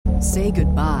Say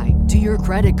goodbye to your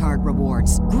credit card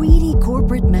rewards. Greedy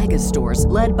corporate mega stores,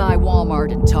 led by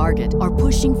Walmart and Target, are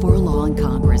pushing for a law in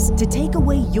Congress to take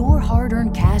away your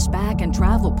hard-earned cash back and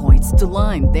travel points to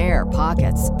line their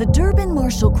pockets. The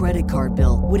Durbin-Marshall credit card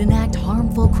bill would enact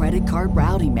harmful credit card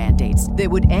routing mandates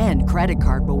that would end credit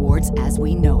card rewards as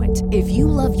we know it. If you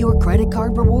love your credit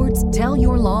card rewards, tell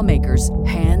your lawmakers,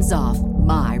 hands off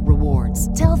my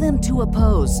rewards. Tell them to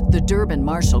oppose the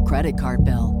Durbin-Marshall credit card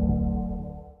bill.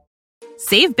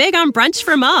 Save big on brunch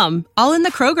for mom, all in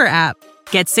the Kroger app.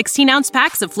 Get 16-ounce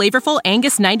packs of flavorful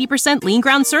Angus 90% lean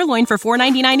ground sirloin for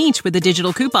 $4.99 each with a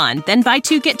digital coupon. Then buy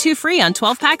 2, get 2 free on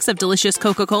 12 packs of delicious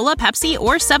Coca-Cola, Pepsi,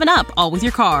 or 7-Up, all with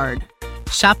your card.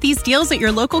 Shop these deals at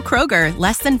your local Kroger,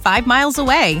 less than 5 miles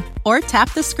away. Or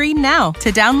tap the screen now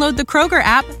to download the Kroger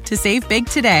app to save big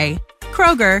today.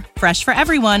 Kroger, fresh for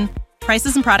everyone.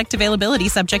 Prices and product availability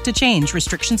subject to change.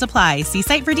 Restrictions apply. See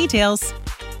site for details.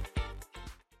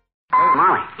 Hey,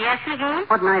 Molly. Yes, McGee?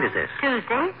 What night is this?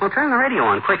 Tuesday. Well, turn the radio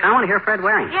on, quick. I want to hear Fred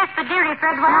Waring. Yes, but dearie,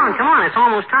 Fred Come on, it's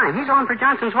almost time. He's on for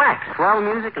Johnson's Wax. Swell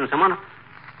music and someone...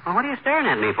 Well, what are you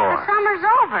staring at me for? The summer's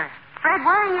over. Fred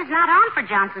Waring is not on for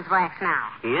Johnson's Wax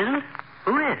now. He isn't?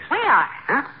 Who is? We are.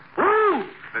 Huh? Woo!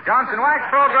 The Johnson Wax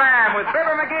program with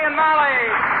Fibber McGee and Molly.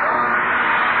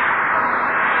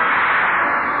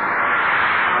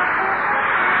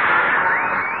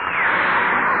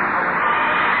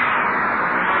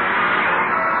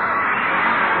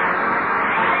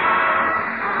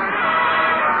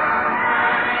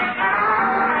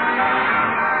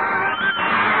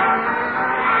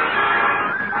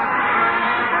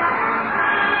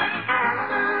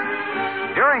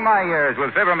 During my years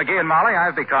with Fibber McGee and Molly,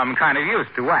 I've become kind of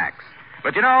used to wax.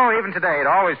 But you know, even today, it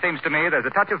always seems to me there's a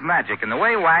touch of magic in the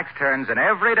way wax turns an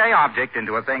everyday object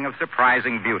into a thing of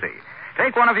surprising beauty.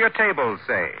 Take one of your tables,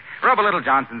 say. Rub a little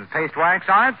Johnson's paste wax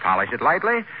on it, polish it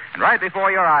lightly, and right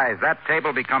before your eyes, that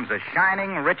table becomes a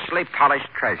shining, richly polished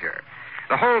treasure.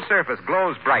 The whole surface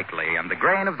glows brightly, and the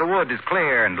grain of the wood is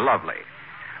clear and lovely.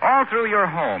 All through your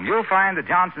home, you'll find that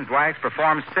Johnson's Wax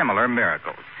performs similar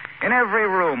miracles. In every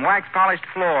room, wax-polished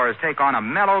floors take on a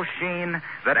mellow sheen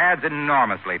that adds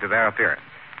enormously to their appearance.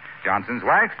 Johnson's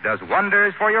Wax does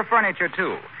wonders for your furniture,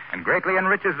 too, and greatly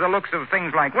enriches the looks of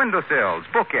things like windowsills,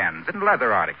 bookends, and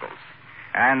leather articles.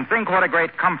 And think what a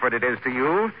great comfort it is to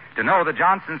you to know that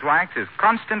Johnson's Wax is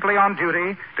constantly on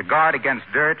duty to guard against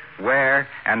dirt, wear,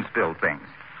 and spilled things.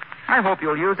 I hope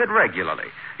you'll use it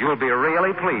regularly. You'll be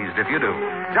really pleased if you do.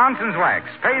 Johnson's Wax,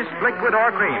 paste, liquid,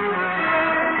 or cream.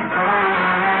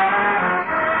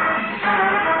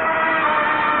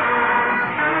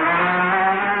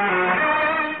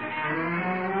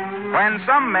 When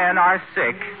some men are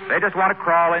sick, they just want to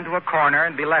crawl into a corner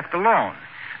and be left alone.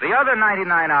 The other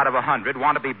 99 out of 100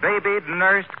 want to be babied,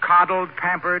 nursed, coddled,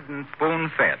 pampered, and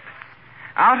spoon-fed.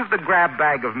 Out of the grab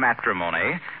bag of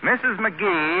matrimony, Mrs.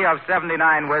 McGee of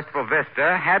 79 Wistful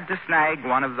Vista had to snag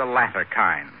one of the latter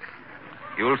kind.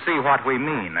 You'll see what we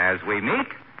mean as we meet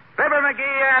Fibber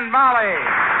McGee and Molly.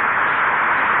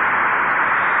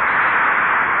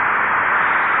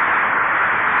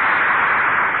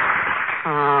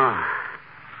 Oh,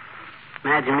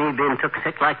 imagine me being took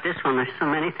sick like this when there's so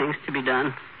many things to be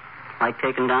done, like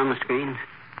taking down the screens.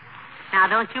 Now,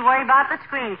 don't you worry about the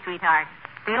screen, sweetheart.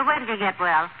 They'll wait till you get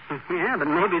well. Yeah, but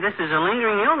maybe this is a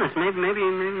lingering illness.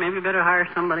 Maybe better hire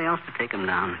somebody else to take them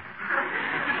down.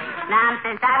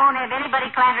 Nonsense. I won't have anybody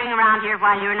clattering around here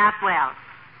while you're not well.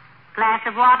 Glass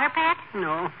of water, Pet?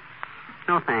 No,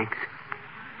 thanks.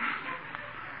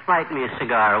 Light me a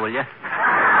cigar, will you?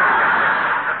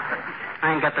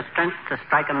 I ain't got the strength to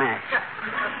strike a match.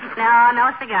 No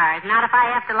cigars. Not if I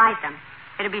have to light them.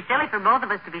 It'd be silly for both of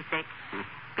us to be sick.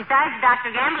 Besides,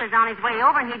 Dr. Gamble is on his way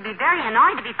over, and he'd be very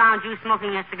annoyed if he found you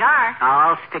smoking a cigar.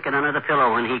 I'll stick it under the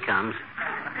pillow when he comes.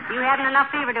 You haven't enough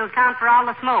fever to account for all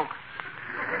the smoke.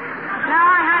 No,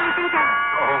 I hardly think that...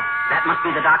 Oh, that must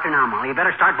be the doctor now, Molly. You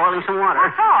better start boiling some water.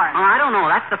 What for? Oh, I don't know.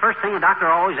 That's the first thing the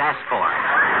doctor always asks for.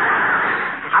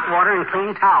 Hot water and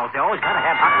clean towels. They always got to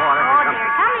have hot water. Oh, dear.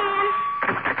 Come in.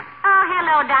 Oh,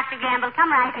 hello, Dr. Gamble.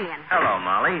 Come right in. Hello,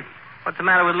 Molly. What's the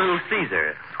matter with little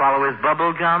Caesar? Swallow his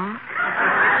bubble gum?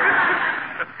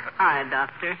 Hi,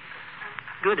 Doctor.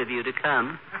 Good of you to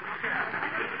come.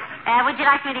 Would you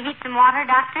like me to heat some water,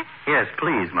 Doctor? Yes,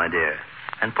 please, my dear.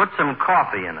 And put some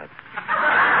coffee in it.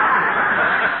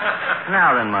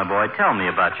 Now then, my boy, tell me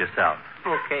about yourself.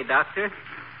 Okay, Doctor.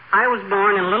 I was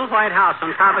born in a little white house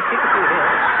on top of Kickapoo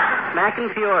Hill, back in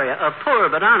Peoria. A poor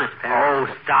but honest parent.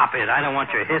 Oh, stop it. I don't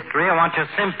want your history. I want your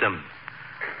symptoms.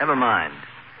 Never mind.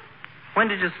 When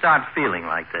did you start feeling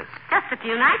like this? Just a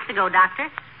few nights ago,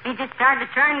 Doctor. He just started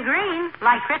to turn green,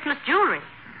 like Christmas jewelry.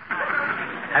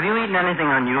 Have you eaten anything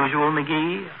unusual,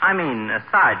 McGee? I mean,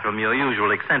 aside from your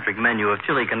usual eccentric menu of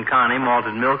chili con carne,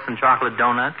 malted milks, and chocolate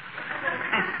donuts?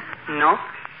 Nope.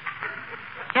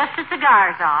 Just the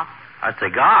cigars off. A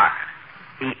cigar?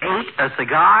 He ate a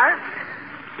cigar?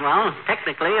 Well,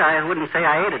 technically, I wouldn't say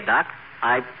I ate it, Doc.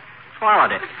 I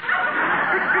swallowed it.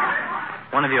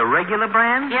 One of your regular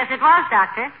brands? Yes, it was,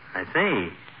 Doctor. I see.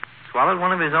 Swallowed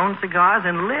one of his own cigars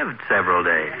and lived several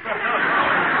days.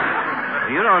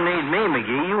 You don't need me,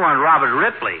 McGee. You want Robert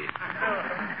Ripley.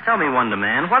 Tell me, Wonder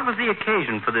Man, what was the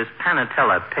occasion for this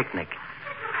Panatella picnic?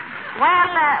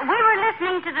 Well, we were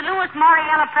listening to the Louis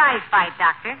Moriella prize fight,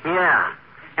 Doctor. Yeah.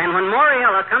 And when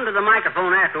Moriella come to the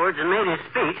microphone afterwards and made his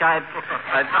speech, Well,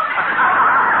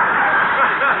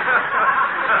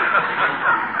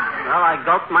 I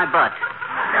gulped my butt.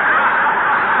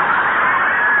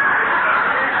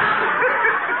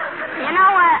 You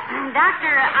know,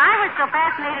 Doctor, I was so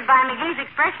fascinated by McGee's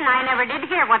expression, I never did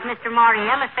hear what Mr.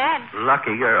 Moriella said.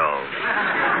 Lucky girl.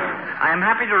 I am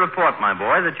happy to report, my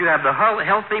boy, that you have the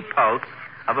healthy pulse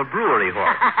of a brewery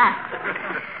horse.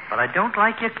 But I don't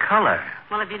like your color.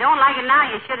 Well, if you don't like it now,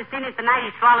 you should have seen it the night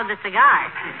he swallowed the cigar.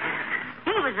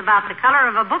 He was about the color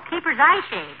of a bookkeeper's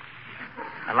eyeshade.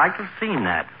 I'd like to have seen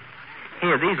that.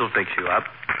 Here, these will fix you up.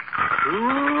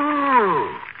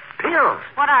 Ooh, pills.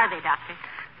 What are they, Doctor?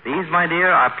 These, my dear,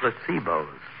 are placebos.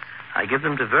 I give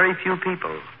them to very few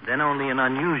people, then only in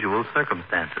unusual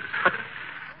circumstances.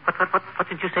 What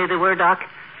did you say they were, Doc?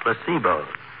 Placebos.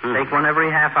 Take one every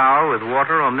half hour with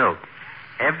water or milk.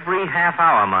 Every half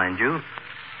hour, mind you.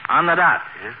 On the dot.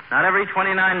 Yeah. Not every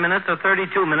 29 minutes or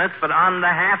 32 minutes, but on the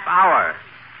half hour.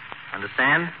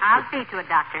 Understand? I'll see to it,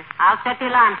 Doctor. I'll set the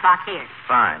alarm clock here.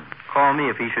 Fine. Call me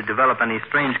if he should develop any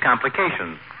strange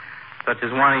complications, such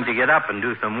as wanting to get up and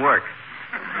do some work.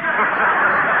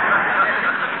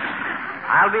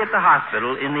 I'll be at the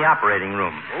hospital in the operating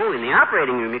room. Oh, in the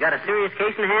operating room. You got a serious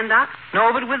case in hand, Doc?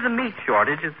 No, but with the meat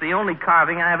shortage, it's the only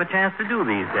carving I have a chance to do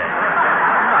these days.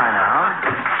 Goodbye now.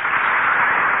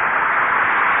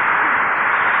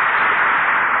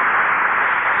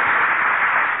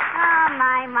 Oh,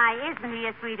 my, isn't he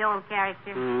a sweet old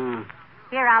character?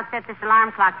 Here, I'll set this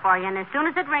alarm clock for you, and as soon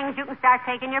as it rings, you can start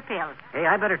taking your pills. Hey,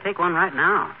 I better take one right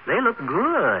now. They look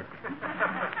good.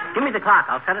 Give me the clock.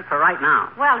 I'll set it for right now.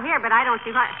 Well, here, but I don't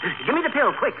see what... Give me the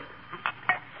pill, quick.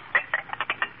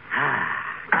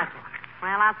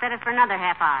 Well, I'll set it for another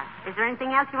half hour. Is there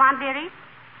anything else you want, dearie?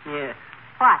 Yes.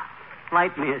 What?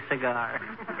 Light me a cigar.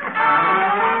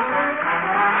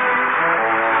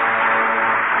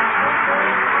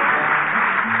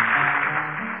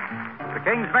 The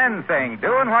King's Men sing,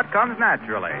 doing what comes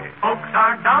naturally. Folks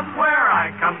are dumb where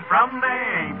I come from. They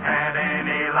ain't had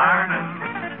any learning.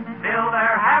 Still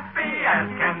they're happy as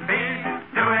can be,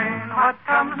 doing what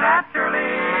comes naturally.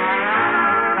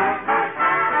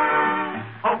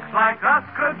 Folks like us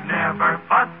could never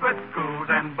fuss with schools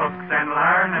and books and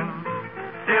learning.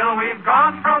 Still we've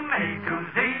gone from A to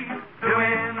Z,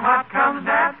 doing what comes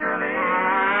naturally.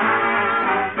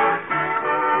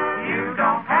 You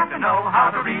don't have to know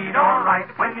how to read or write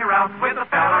when you're out with a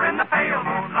feller in the pale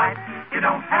moonlight. You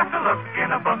don't have to look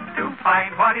in a book to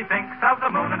find what he thinks of the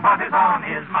moon and what is on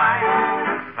his mind.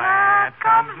 That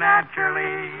comes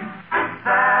naturally.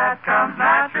 That comes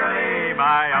naturally.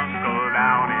 My uncle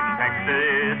down in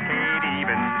Texas can't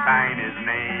even sign his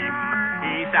name.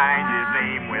 He signs his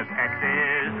name with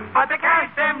X's, but they cash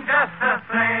them just the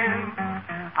same.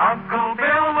 Uncle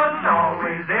Bill was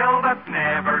always ill, but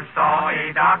never saw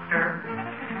a doctor.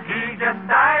 He just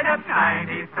died at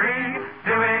 93,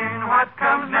 doing what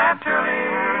comes naturally.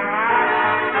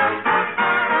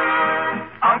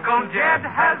 Uncle Jed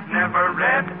has never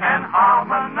read an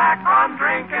almanac on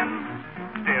drinking.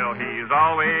 Still, he's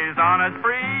always on a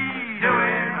spree,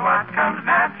 doing what comes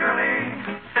naturally.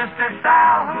 Sister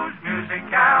Sal, whose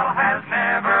musical has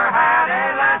never had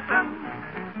a lesson,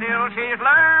 still she's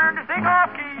learned to sing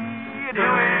off key,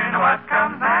 doing what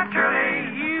comes naturally.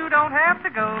 You don't have to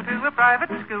go to a private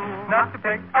school, not to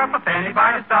pick up a penny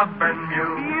by a stubborn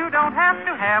mule. You don't have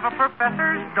to have a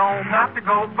professor's dome, not to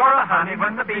go for a honey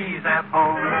when the bees at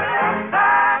home.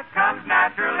 That comes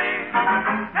naturally.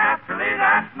 Naturally,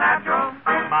 that's natural.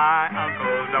 My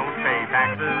uncle don't pay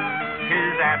taxes.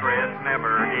 His address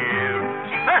never gives.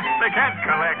 They can't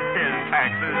collect his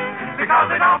taxes because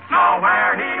they don't know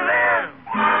where he lives.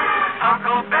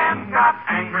 Uncle Ben got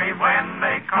angry when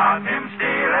they caught him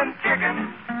stealing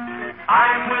chickens.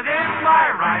 I'm within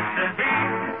my rights, says he.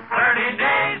 30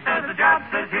 days, says the judge,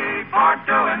 says he, for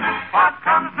doing what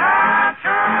comes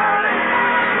naturally.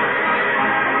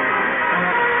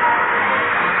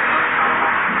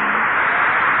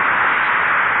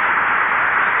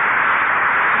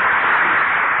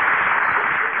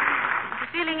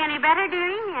 better,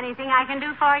 dearie? Anything I can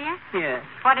do for you? Yes.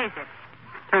 What is it?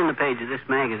 Turn the page of this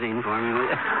magazine for me, will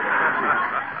you?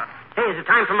 Hey, is it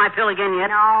time for my pill again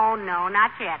yet? No,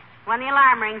 not yet. When the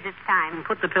alarm rings, it's time.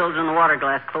 Put the pills in the water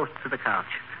glass close to the couch.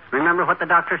 Remember what the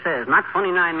doctor says. Not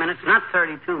 29 minutes, not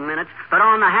 32 minutes, but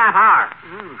on the half hour.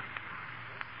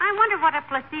 I wonder what a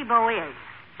placebo is.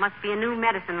 Must be a new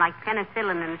medicine like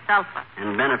penicillin and sulfa.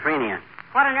 And benephrenia.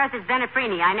 What on earth is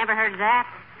benephrenia? I never heard of that.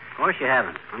 Of course you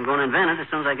haven't. I'm going to invent it as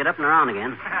soon as I get up and around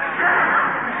again.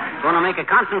 Going to make a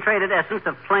concentrated essence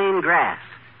of plain grass.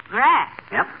 Grass?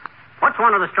 Yep. What's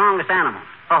one of the strongest animals?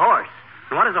 A horse.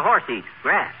 And what does a horse eat?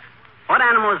 Grass. What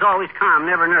animal is always calm,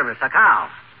 never nervous? A cow.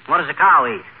 What does a cow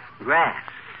eat? Grass.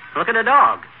 Look at a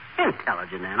dog.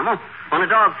 Intelligent animal. When a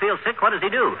dog feels sick, what does he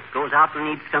do? Goes out and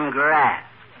eats some grass.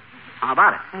 How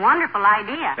about it? Wonderful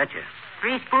idea. Betcha.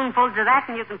 3 spoonfuls of that,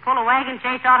 and you can pull a wagon,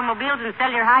 chase automobiles, and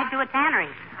sell your hide to a tannery.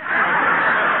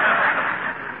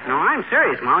 No, I'm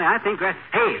serious, Molly. I think grass...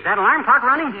 Hey, is that alarm clock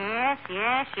running? Yes.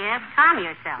 Calm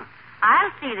yourself.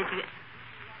 I'll see that you...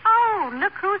 Oh,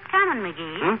 look who's coming,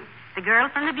 McGee. The girl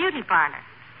from the beauty parlor.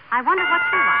 I wonder what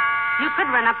she wants. You could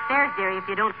run upstairs, dearie, if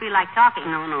you don't feel like talking.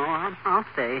 No, I'll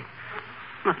stay.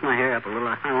 Muss my hair up a little.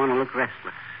 I want to look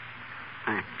restless.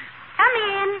 Thanks. Come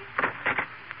in.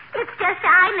 It's just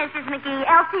I, Mrs. McGee,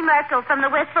 Elsie Merkel from the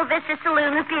Wistful Vista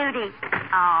Saloon of Beauty.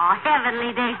 Oh,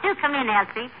 heavenly days. Do come in,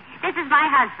 Elsie. This is my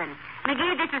husband.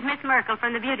 McGee, this is Miss Merkel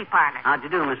from the beauty parlor. How'd you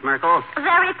do, Miss Merkel?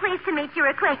 Very pleased to meet your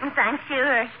acquaintance, I'm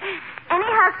sure. Any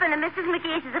husband of Mrs.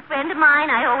 McGee's is a friend of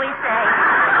mine, I always say.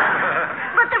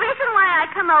 But the reason why I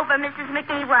come over, Mrs.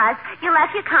 McGee, was you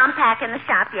left your compact in the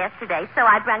shop yesterday, so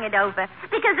I brung it over.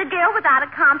 Because a girl without a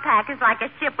compact is like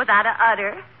a ship without a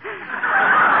udder.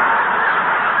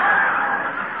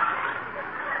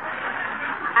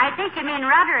 I think you mean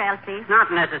rudder, Elsie.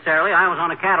 Not necessarily. I was on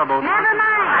a cattle boat. Never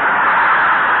mind.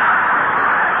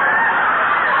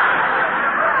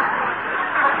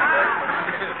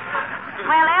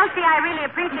 Well, Elsie, I really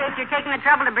appreciate your taking the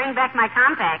trouble to bring back my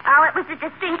compact. Oh, it was a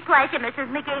distinct pleasure, Mrs.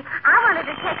 McGee. I wanted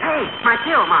to take... Hey, my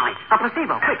pill, Molly. A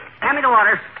placebo. Quick, hand me the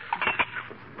water.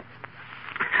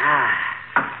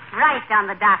 Right on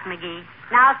the dot, McGee.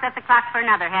 Now set the clock for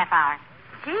another half hour.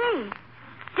 Gee,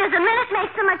 does a minute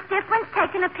make so much difference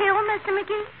taking a pill, Mr.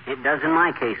 McGee? It does in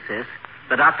my case, sis.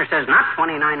 The doctor says not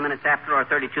 29 minutes after or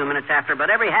 32 minutes after, but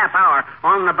every half hour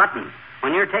on the button.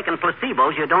 When you're taking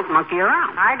placebos, you don't monkey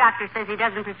around. Our doctor says he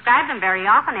doesn't prescribe them very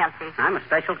often, Elsie. I'm a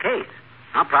special case.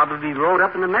 I'll probably be wrote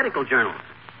up in the medical journals.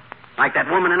 Like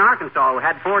that woman in Arkansas who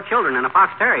had 4 children and a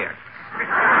fox terrier.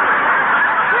 Gracious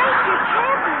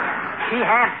heavens. She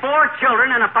had 4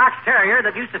 children and a fox terrier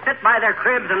that used to sit by their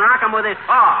cribs and rock them with his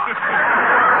paw.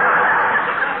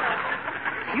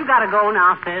 You gotta go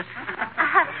now, sis.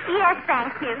 Yes,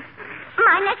 thank you.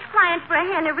 My next client for a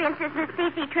hen of rinse is Miss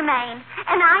Fifi Tremaine,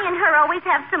 and I and her always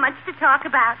have so much to talk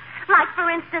about. Like, for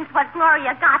instance, what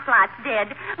Gloria Gottlots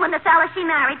did when the fella she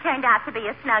married turned out to be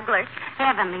a snuggler.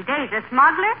 Heavenly days, a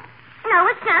smuggler? No,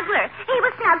 a snuggler. He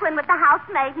was snuggling with the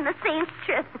housemaid and the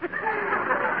seamstress.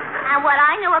 And what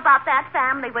I know about that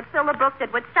family would fill a book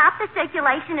that would stop the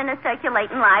circulation in a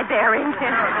circulating library.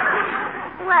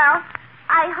 Well,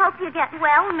 I hope you get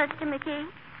well, Mr. McGee.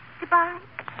 Goodbye.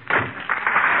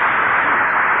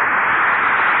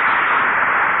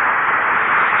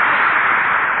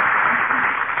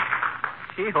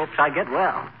 She hopes I get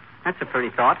well. That's a pretty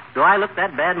thought. Do I look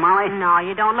that bad, Molly? No,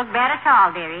 you don't look bad at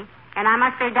all, dearie. And I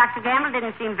must say Dr. Gamble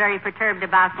didn't seem very perturbed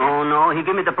about you. Oh, no. He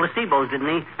gave me the placebos, didn't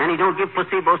he? And he don't give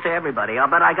placebos to everybody. I'll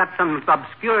bet I got some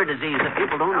obscure disease that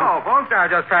people don't know. Oh, folks, I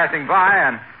was just passing by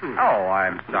and... Oh,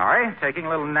 I'm sorry. Taking a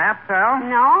little nap, pal?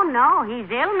 No.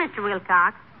 He's ill, Mr.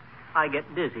 Wilcox. I get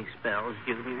dizzy spells,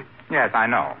 Junior. Yes, I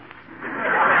know.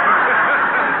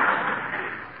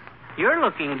 You're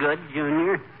looking good,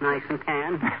 Junior. Nice and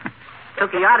tan.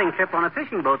 Took a yachting trip on a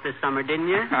fishing boat this summer, didn't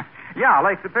you? Yeah,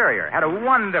 Lake Superior. Had a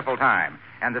wonderful time.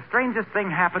 And the strangest thing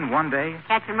happened one day.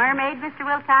 Catch a mermaid, Mr.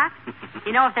 Wilcox?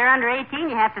 You know, if they're under 18,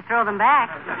 you have to throw them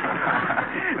back.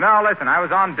 Now, listen, I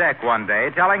was on deck one day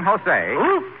telling Jose...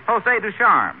 Who? Jose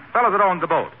Ducharme, fellow that owned the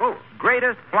boat. Oh.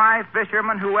 Greatest fly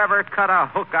fisherman who ever cut a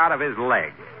hook out of his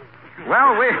leg.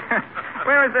 Well, we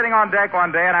were sitting on deck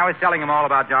one day, and I was telling him all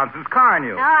about Johnson's car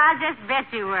new. Oh, I'll just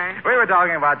bet you were. We were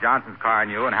talking about Johnson's car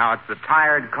new and how it's the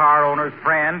tired car owner's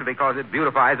friend because it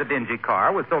beautifies a dingy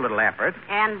car with so little effort.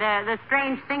 And the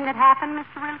strange thing that happened,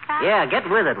 Mr. Wilcox? Yeah, get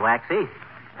with it, Waxy.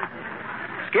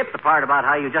 Skip the part about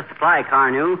how you just apply car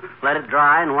new, let it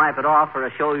dry, and wipe it off for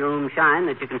a showroom shine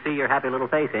that you can see your happy little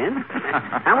face in.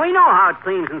 And we know how it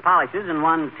cleans and polishes in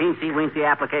one teensy-weensy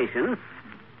application.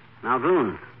 Now,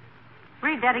 Goon,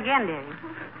 Read that again, dearie.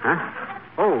 Huh?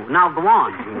 Oh, now go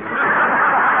on.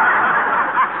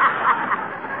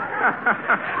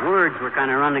 Words were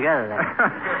kind of run together there.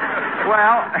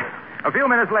 Well, a few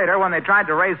minutes later, when they tried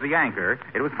to raise the anchor,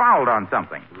 it was fouled on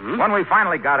something. Hmm? When we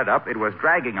finally got it up, it was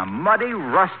dragging a muddy,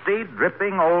 rusty,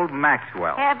 dripping old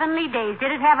Maxwell. Heavenly days.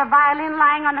 Did it have a violin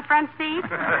lying on the front seat?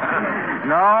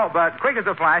 No, but quick as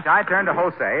a flash, I turned to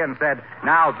Jose and said,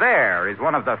 now there is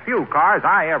one of the few cars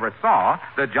I ever saw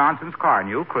that Johnson's car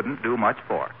new couldn't do much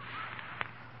for.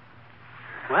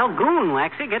 Well, goon,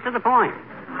 Waxy, get to the point.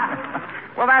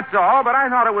 Well, that's all, but I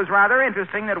thought it was rather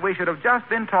interesting that we should have just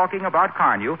been talking about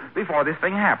Carnew before this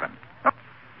thing happened.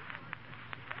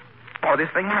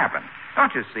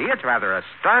 Don't you see? It's rather a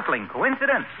startling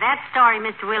coincidence. That story,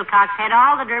 Mr. Wilcox, had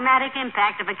all the dramatic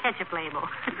impact of a ketchup label.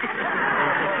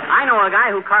 I know a guy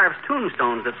who carves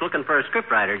tombstones that's looking for a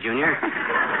scriptwriter, Junior.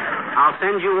 I'll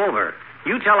send you over.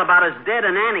 You tell about as dead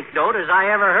an anecdote as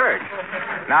I ever heard.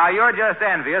 Now, you're just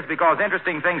envious because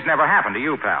interesting things never happen to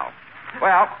you, pal.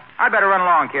 Well, I'd better run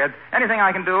along, kid. Anything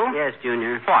I can do? Yes,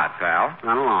 Junior. What, pal?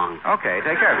 Run along. Okay,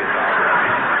 take care of yourself.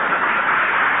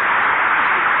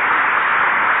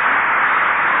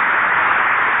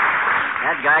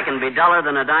 That guy can be duller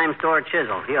than a dime store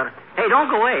chisel. Hey, don't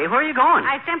go away. Where are you going?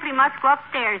 I simply must go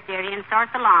upstairs, dearie, and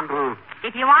sort the laundry. Hmm.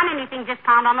 If you want anything, just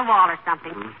pound on the wall or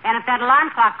something. And if that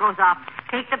alarm clock goes off,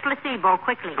 take the placebo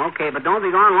quickly. Okay, but don't be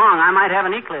gone long. I might have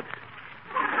an eclipse.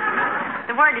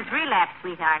 The word is relapse,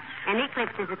 sweetheart. An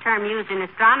eclipse is a term used in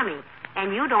astronomy.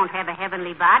 And you don't have a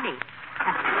heavenly body.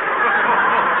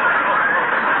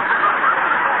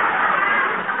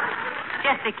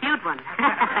 Just a cute one.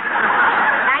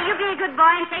 Now, you be a good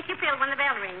boy and take your pill when the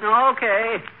bell rings.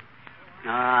 Okay.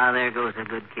 Ah, there goes a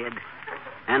good kid.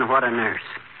 And what a nurse.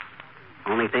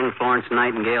 Only thing Florence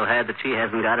Nightingale had that she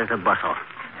hasn't got is a bustle.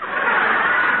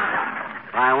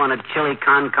 If I wanted chili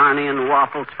con carne and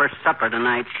waffles for supper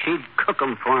tonight, she'd cook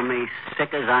 'em for me,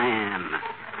 sick as I am.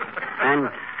 And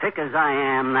sick as I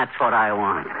am, that's what I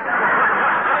want.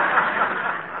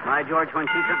 By George, when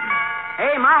she comes...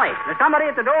 Hey, Molly, there's somebody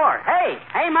at the door. Hey,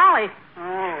 Molly.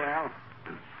 Oh, well.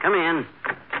 Come in.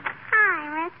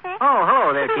 Hi, mister. Oh,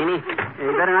 hello there, Teeny.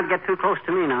 You better not get too close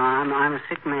to me now. I'm a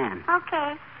sick man.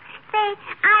 Okay. Say,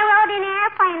 I rode an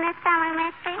airplane this summer,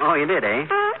 mister. Oh, you did, eh?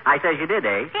 Hmm? I says you did,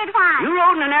 eh? Did what? You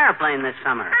rode in an airplane this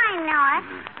summer. I know it.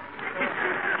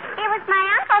 It was my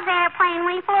uncle's airplane.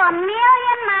 We flew 1,000,000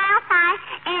 miles high,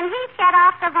 and he shut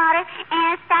off the motor, and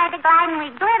it started to glide, and we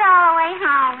glid all the way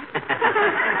home.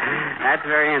 That's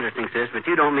very interesting, sis, but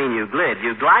you don't mean you glid.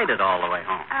 You glided all the way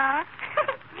home. Oh,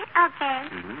 okay.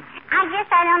 I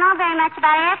guess I don't know very much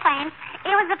about airplanes.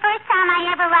 It was the first time I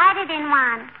ever rided in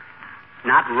one.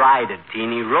 Not rided,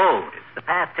 Teeny, rode. It's the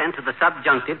past tense of the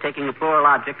subjunctive taking a plural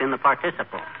object in the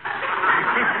participle.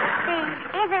 See,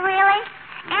 is it really?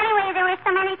 Anyway, there were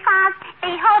so many clouds,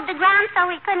 they hold the ground so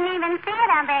we couldn't even see it,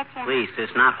 I bet you. Please,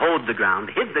 sis, not hold the ground,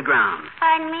 hid the ground.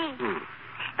 Pardon me.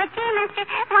 But gee, mister,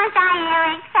 once I hear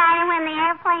excited when the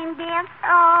airplane divs.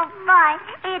 Oh, boy,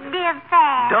 it divs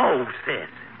fast. Dove, sis.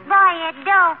 Boy, it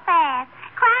dove fast.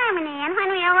 Criminy, and when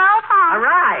we arrived home...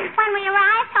 Arrived? When we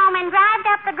arrived home and drove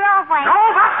up the driveway...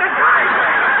 Drove up the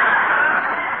driveway?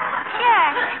 Sure.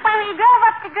 When we drove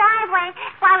up the driveway,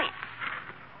 why we...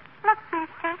 Look,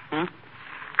 mister.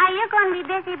 Are you going to be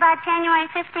busy by January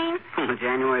 15th?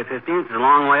 January 15th is a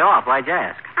long way off. Why'd you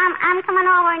ask? I'm coming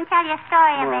over and tell you a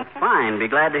story, I bet you. Fine. Be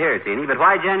glad to hear it, Teeny. But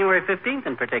why January 15th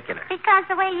in particular? Because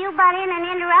the way you butt in and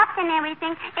interrupt and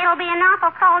everything, it'll be an awful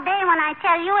cold day when I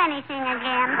tell you anything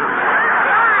again.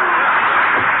 Go on,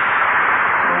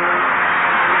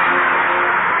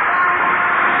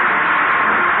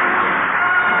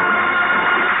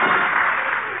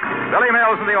 Billy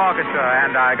Mills in the orchestra,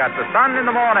 and I got the sun in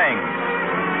the morning.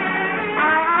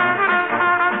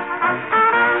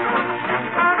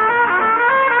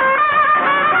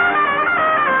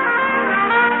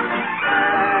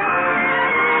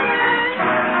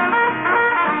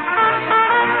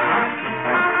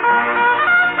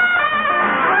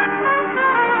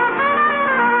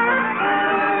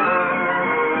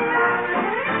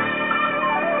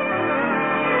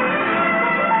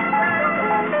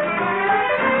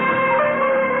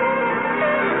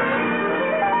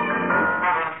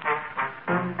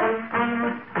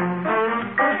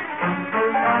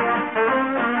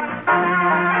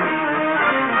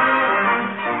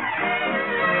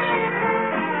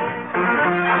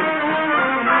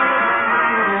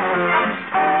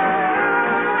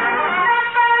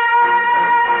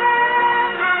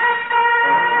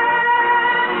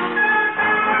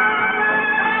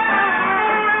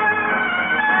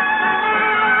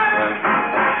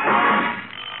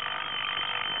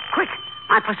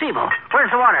 My placebo. Where's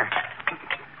the water?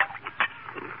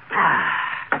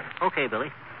 Okay, Billy.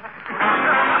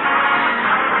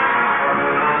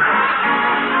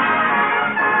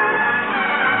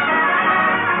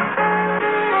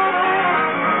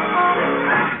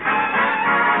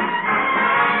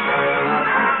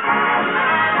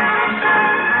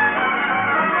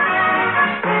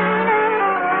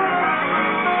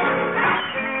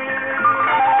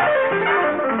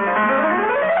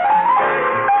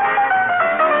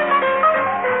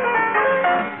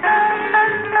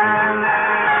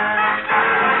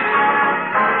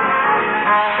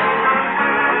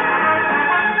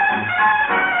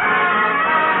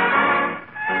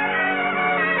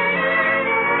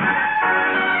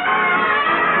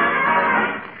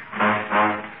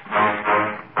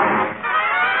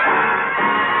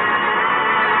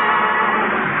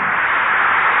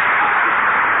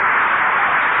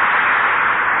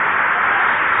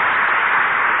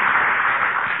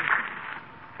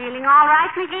 Feeling all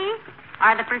right, McGee?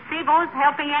 Are the placebos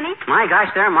helping any? My gosh,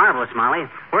 they're marvelous, Molly.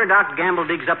 Where Dr. Gamble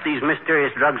digs up these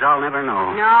mysterious drugs, I'll never know.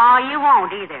 No, you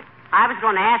won't either. I was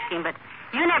going to ask him, but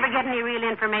you never get any real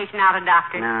information out of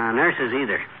doctors. No, nurses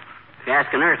either. If you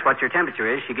ask a nurse what your temperature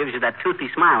is, she gives you that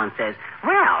toothy smile and says,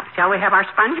 "Well, shall we have our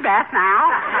sponge bath now?"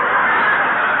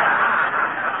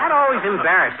 That always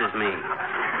embarrasses me.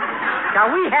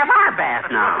 Shall we have our bath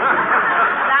now?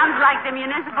 Sounds like the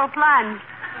municipal plunge.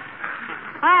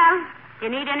 Well, you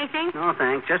need anything? No,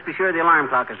 thanks. Just be sure the alarm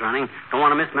clock is running. Don't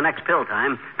want to miss my next pill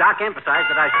time. Doc emphasized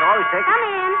that I should always take... Come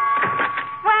in.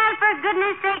 Well, for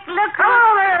goodness sake, look...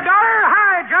 Hello there, daughter.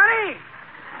 Hi, Johnny.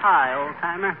 Hi,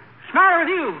 old-timer. What's the matter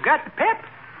with you? Got the pip?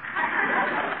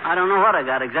 I don't know what I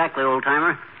got exactly,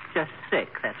 old-timer. Just sick,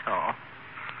 that's all.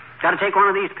 Got to take one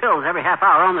of these pills every half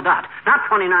hour on the dot. Not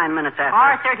 29 minutes after.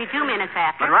 Or 32 minutes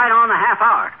after. But right on the half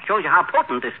hour. Shows you how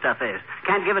potent this stuff is.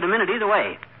 Can't give it a minute either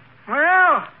way.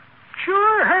 Well,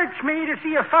 sure hurts me to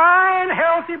see a fine,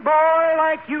 healthy boy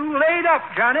like you laid up,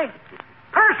 Johnny.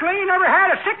 Personally, never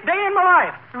had a sick day in my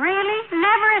life. Really?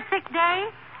 Never a sick day?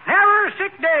 Never a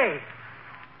sick day.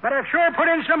 But I've sure put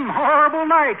in some horrible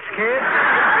nights, kid.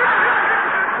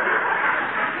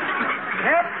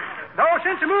 Yep. Though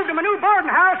since I moved to my new boarding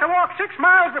house, I walk 6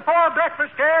 miles before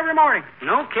breakfast every morning.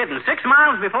 No kidding. 6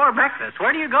 miles before breakfast.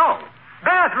 Where do you go?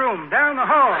 Bathroom down the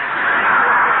hall.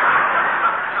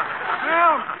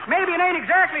 Well, maybe it ain't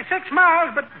exactly 6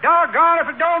 miles, but doggone if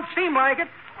it don't seem like it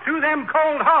through them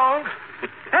cold halls.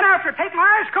 Then after taking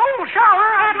my ice-cold shower...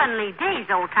 Heavenly days,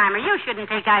 old-timer. You shouldn't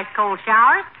take ice-cold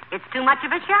showers. It's too much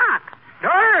of a shock.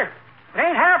 Daughter, it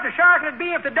ain't half the shock it'd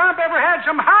be if the dump ever had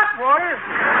some hot water.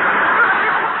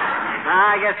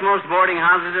 I guess most boarding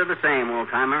houses are the same,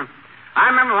 old-timer. I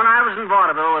remember when I was in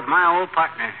vaudeville with my old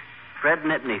partner, Fred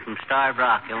Nittany from Starved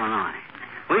Rock, Illinois.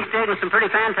 We stayed in some pretty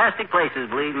fantastic places,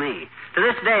 believe me. To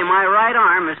this day, my right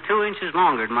arm is 2 inches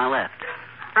longer than my left.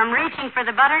 From reaching for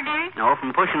the butter, dear? No,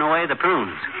 from pushing away the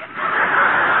prunes.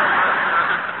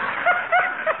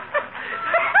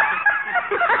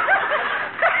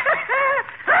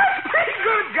 That's pretty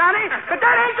good, Johnny, but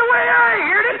that ain't the way I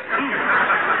heard it.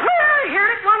 The way I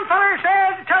heard it, one feller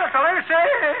says, t'other feller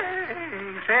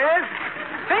says,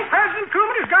 think President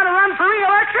Truman is going to run for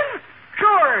re-election?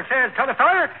 Sure, says t'other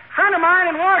feller. Friend of mine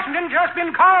in Washington just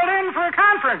been called in for a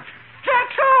conference. Jack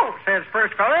so, says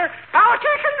first feller.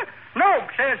 Politician? No,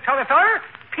 says t'other feller.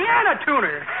 Piano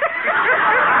tuner.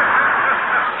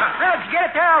 Well, did you get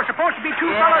it there? I was supposed to be 2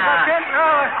 fellas up in.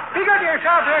 Be good to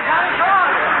yourself there, Johnny. Go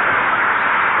on.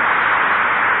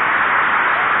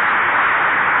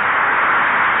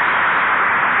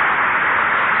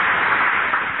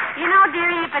 You know,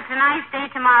 dearie, if it's a nice day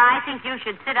tomorrow, I think you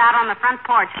should sit out on the front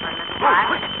porch for a little while.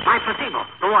 Quick, my placebo.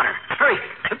 The water. Hurry.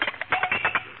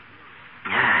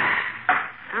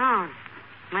 Oh,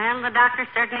 well, the doctor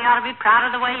certainly ought to be proud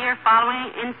of the way you're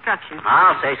following instructions.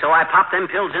 I'll say so. I popped them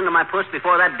pills into my puss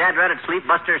before that dad-ratted sleep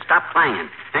buster stopped clanging.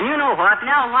 And you know what?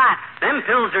 No, what? Them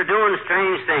pills are doing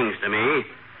strange things to me.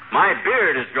 My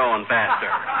beard is growing faster.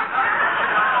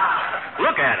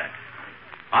 Look at it.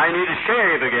 I need a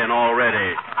shave again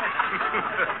already.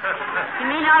 You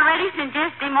mean already since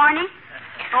yesterday morning?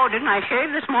 Oh, didn't I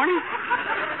shave this morning?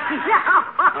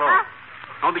 No.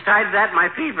 Oh, besides that, my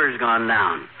fever's gone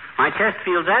down. My chest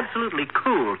feels absolutely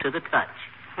cool to the touch.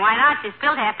 Why not? You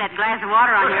spilled half that glass of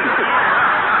water on your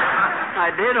I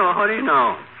did? Oh, what do you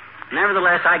know?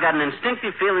 Nevertheless, I got an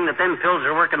instinctive feeling that them pills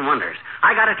are working wonders.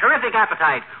 I got a terrific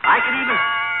appetite. I could even...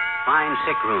 Fine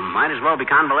sick room. Might as well be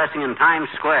convalescing in Times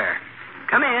Square.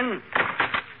 Come in.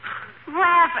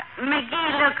 Well,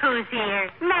 McGee, look who's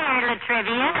here. Mayor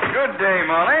Latrivia. Good day,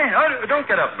 Molly. Oh, don't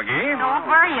get up, McGee. Don't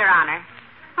worry, Your Honor.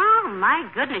 Oh, my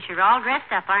goodness, you're all dressed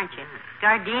up, aren't you?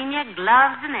 Gardenia,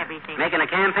 gloves, and everything. Making a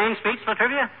campaign speech,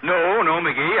 Latrivia? No,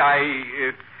 McGee.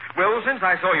 Well, since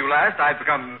I saw you last, I've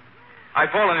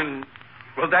fallen in...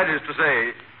 Well, that is to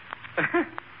say...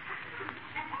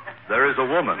 there is a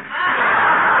woman.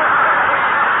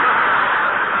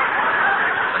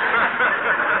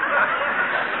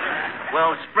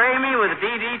 Well, spray me with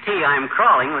DDT. I'm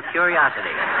crawling with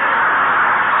curiosity.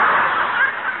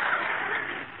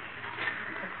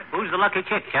 Who's the lucky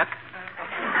chick, Chuck?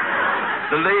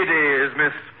 The lady is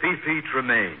Miss Fifi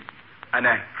Tremaine, an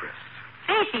actress.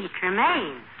 Fifi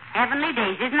Tremaine. Heavenly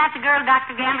days. Isn't that the girl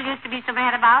Dr. Gamble used to be so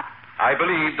mad about? I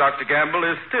believe Dr. Gamble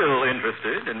is still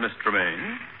interested in Miss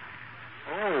Tremaine.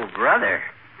 Oh, brother.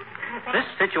 This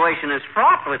situation is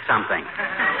fraught with something.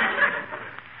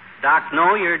 Doc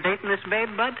know you're dating this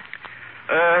babe, Bud?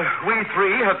 We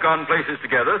three have gone places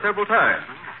together several times.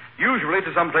 Usually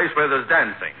to some place where there's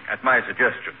dancing, at my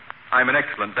suggestion. I'm an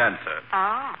excellent dancer.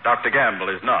 Oh. Dr.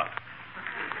 Gamble is not.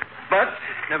 But,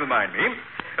 never mind me.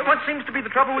 What seems to be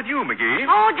the trouble with you, McGee?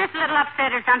 Oh, just a little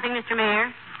upset or something, Mr. Mayor.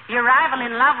 Your rival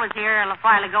in love was here a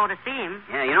while ago to see him.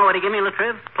 Yeah, you know what he gave me,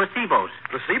 Latriv? Placebos.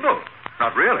 Placebo?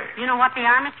 Not really. You know what they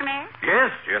are, Mr. Mayor?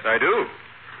 Yes, I do.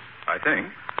 I think.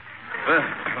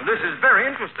 This is very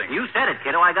interesting. You said it,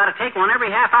 kiddo. I got to take one every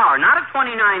half hour. Not at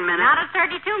 29 minutes. Not at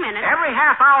 32 minutes. Every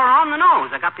half hour on the nose.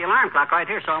 I got the alarm clock right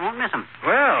here, so I won't miss him.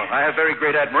 Well, I have very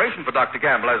great admiration for Dr.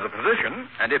 Gamble as a physician,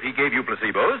 and if he gave you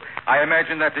placebos, I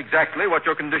imagine that's exactly what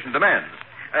your condition demands.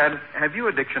 Have you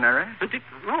a dictionary?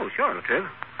 Oh, sure, Latriv.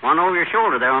 One over your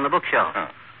shoulder there on the bookshelf. Oh.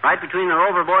 Right between the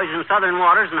Rover Boys in Southern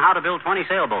Waters and How to Build 20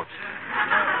 Sailboats.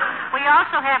 We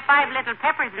also have 5 little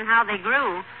peppers and how they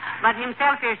grew, but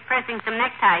himself here's pressing some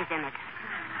neckties in it.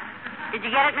 Did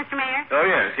you get it, Mr. Mayor? Oh,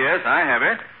 yes, I have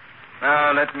it.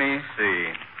 Now, let me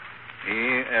see.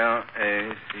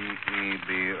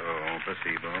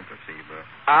 Placebo, placebo.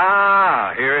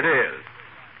 Ah, here it is.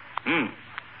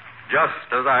 Just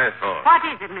as I thought. What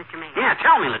is it, Mr. Mayor? Yeah,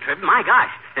 tell me, Latriv. My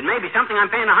gosh, it may be something I'm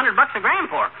paying $100 a gram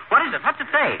for. What is it? What's it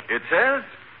say? It says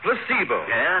placebo.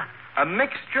 Yeah? A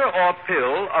mixture or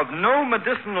pill of no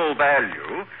medicinal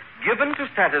value given to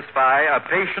satisfy a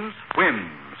patient's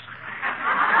whims.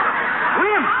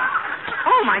 Whims?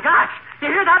 Oh, my gosh.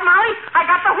 You hear that, Molly? I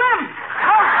got the whims.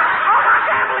 Oh, Doc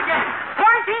Gamble again.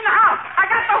 Quarantine the house. I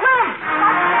got the whims.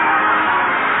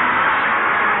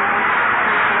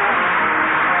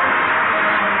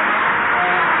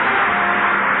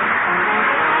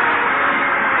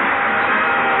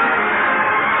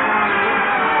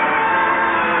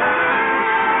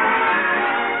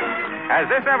 Has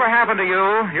this ever happened to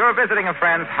you? You're visiting a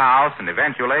friend's house, and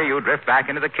eventually you drift back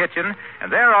into the kitchen,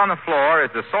 and there on the floor is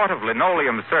the sort of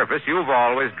linoleum surface you've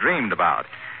always dreamed about.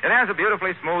 It has a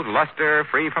beautifully smooth luster,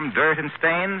 free from dirt and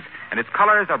stains, and its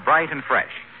colors are bright and fresh.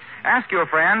 Ask your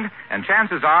friend, and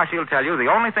chances are she'll tell you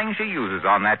the only thing she uses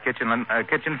on that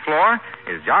kitchen floor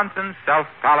is Johnson's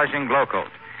self-polishing glow coat.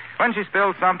 When she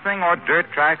spills something or dirt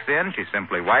tracks in, she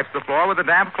simply wipes the floor with a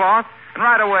damp cloth, and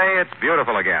right away it's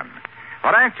beautiful again.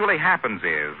 What actually happens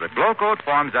is that Glow Coat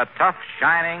forms a tough,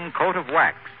 shining coat of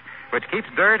wax, which keeps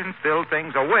dirt and still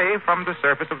things away from the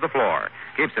surface of the floor,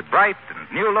 keeps it bright and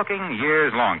new-looking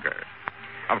years longer.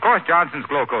 Of course, Johnson's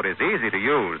Glow Coat is easy to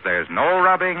use. There's no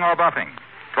rubbing or buffing.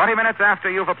 20 minutes after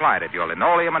you've applied it, your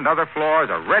linoleum and other floors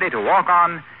are ready to walk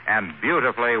on and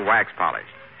beautifully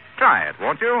wax-polished. Try it,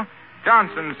 won't you?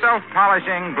 Johnson's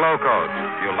self-polishing Glow Coat.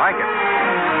 You'll like it.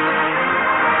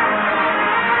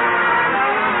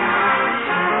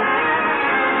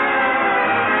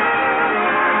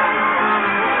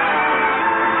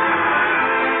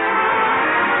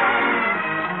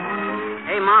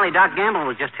 Molly, Doc Gamble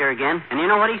was just here again. And you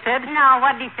know what he said? No,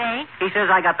 what did he say? He says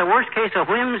I got the worst case of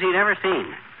whims he'd ever seen.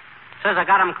 Says I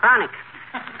got him chronic.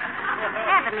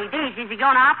 Heavenly days, is he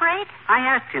going to operate? I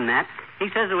asked him that. He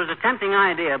says it was a tempting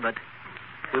idea, but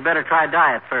we better try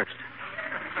diet first.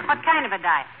 What kind of a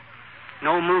diet?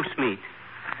 No moose meat.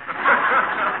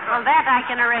 Well, that I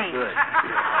can arrange. Good.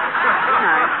 Good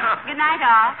night. Good night,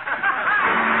 all.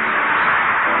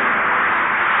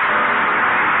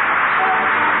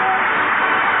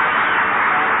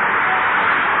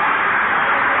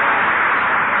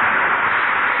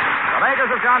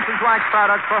 Makers of Johnson's Wax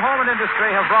products for home and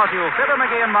industry have brought you Fibber,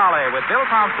 McGee, and Molly with Bill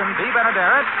Thompson, B.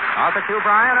 Benaderet, Arthur Q.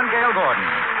 Bryan, and Gail Gordon.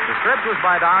 The script was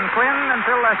by Don Quinn and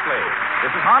Phil Leslie.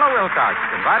 This is Harlow Wilcox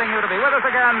inviting you to be with us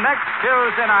again next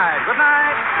Tuesday night. Good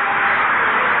night.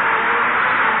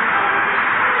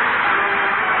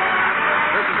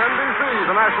 This is NBC,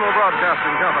 the National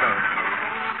Broadcasting Company.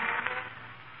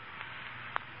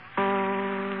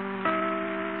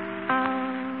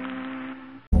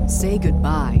 say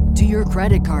goodbye to your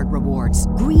credit card rewards.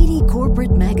 Greedy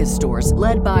corporate mega stores,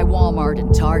 led by Walmart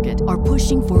and Target, are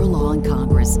pushing for a law in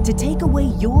Congress to take away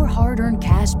your hard-earned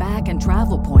cash back and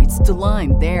travel points to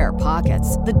line their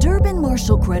pockets. The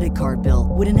Durbin-Marshall credit card bill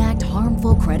would enact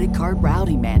harmful credit card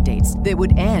routing mandates that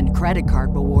would end credit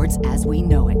card rewards as we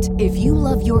know it. If you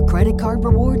love your credit card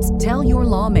rewards, tell your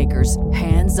lawmakers,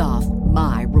 hands off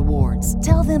my rewards.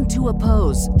 Tell them to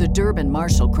oppose the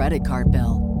Durbin-Marshall credit card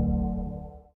bill.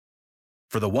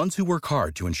 For the ones who work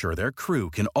hard to ensure their crew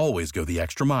can always go the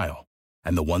extra mile,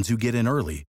 and the ones who get in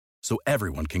early so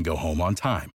everyone can go home on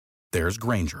time, there's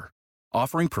Grainger,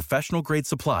 offering professional-grade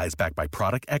supplies backed by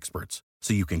product experts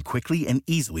so you can quickly and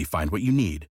easily find what you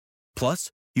need.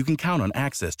 Plus, you can count on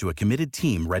access to a committed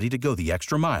team ready to go the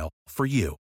extra mile for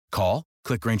you. Call,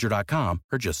 click Grainger.com,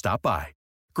 or just stop by.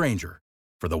 Grainger,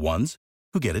 for the ones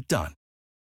who get it done.